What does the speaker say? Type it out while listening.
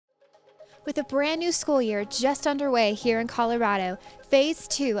With a brand new school year just underway here in Colorado, Phase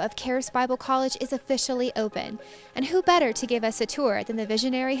 2 of Charis Bible College is officially open. And who better to give us a tour than the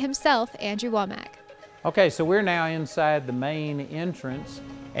visionary himself, Andrew Wommack. Okay, so we're now inside the main entrance,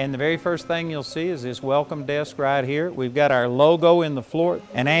 and the very first thing you'll see is this welcome desk right here. We've got our logo in the floor,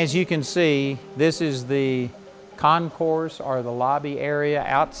 and as you can see, this is the concourse or the lobby area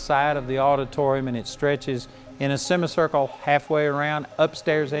outside of the auditorium, and it stretches in a semicircle halfway around,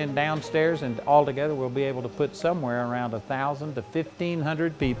 upstairs and downstairs, and altogether we'll be able to put somewhere around 1,000 to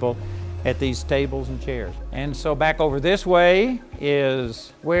 1,500 people at these tables and chairs. And so back over this way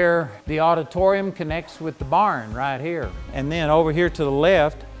is where the auditorium connects with the barn right here. And then over here to the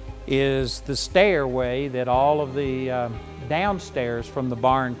left is the stairway that all of the downstairs from the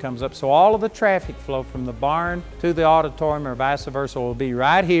barn comes up. So all of the traffic flow from the barn to the auditorium or vice versa will be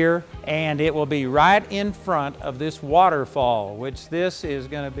right here, and it will be right in front of this waterfall, which this is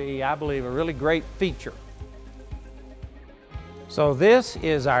going to be, I believe, a really great feature. So this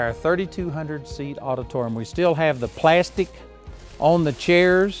is our 3,200 seat auditorium. We still have the plastic on the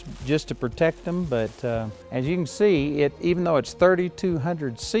chairs just to protect them, but as you can see, even though it's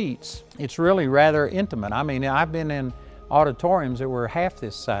 3,200 seats, it's really rather intimate. I mean, I've been in auditoriums that were half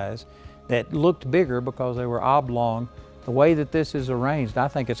this size that looked bigger because they were oblong. The way that this is arranged, I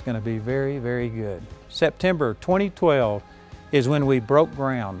think it's going to be very, very good. September 2012 is when we broke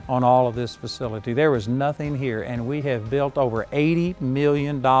ground on all of this facility. There was nothing here, and we have built over $80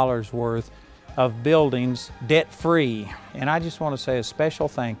 million worth of buildings debt-free. And I just want to say a special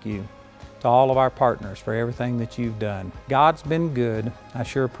thank you to all of our partners for everything that you've done. God's been good. I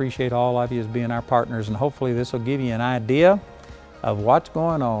sure appreciate all of you as being our partners, and hopefully this will give you an idea of what's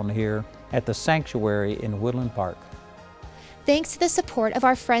going on here at the sanctuary in Woodland Park. Thanks to the support of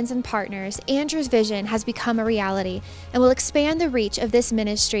our friends and partners, Andrew's vision has become a reality and will expand the reach of this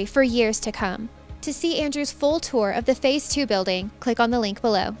ministry for years to come. To see Andrew's full tour of the Phase 2 building, click on the link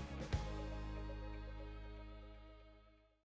below.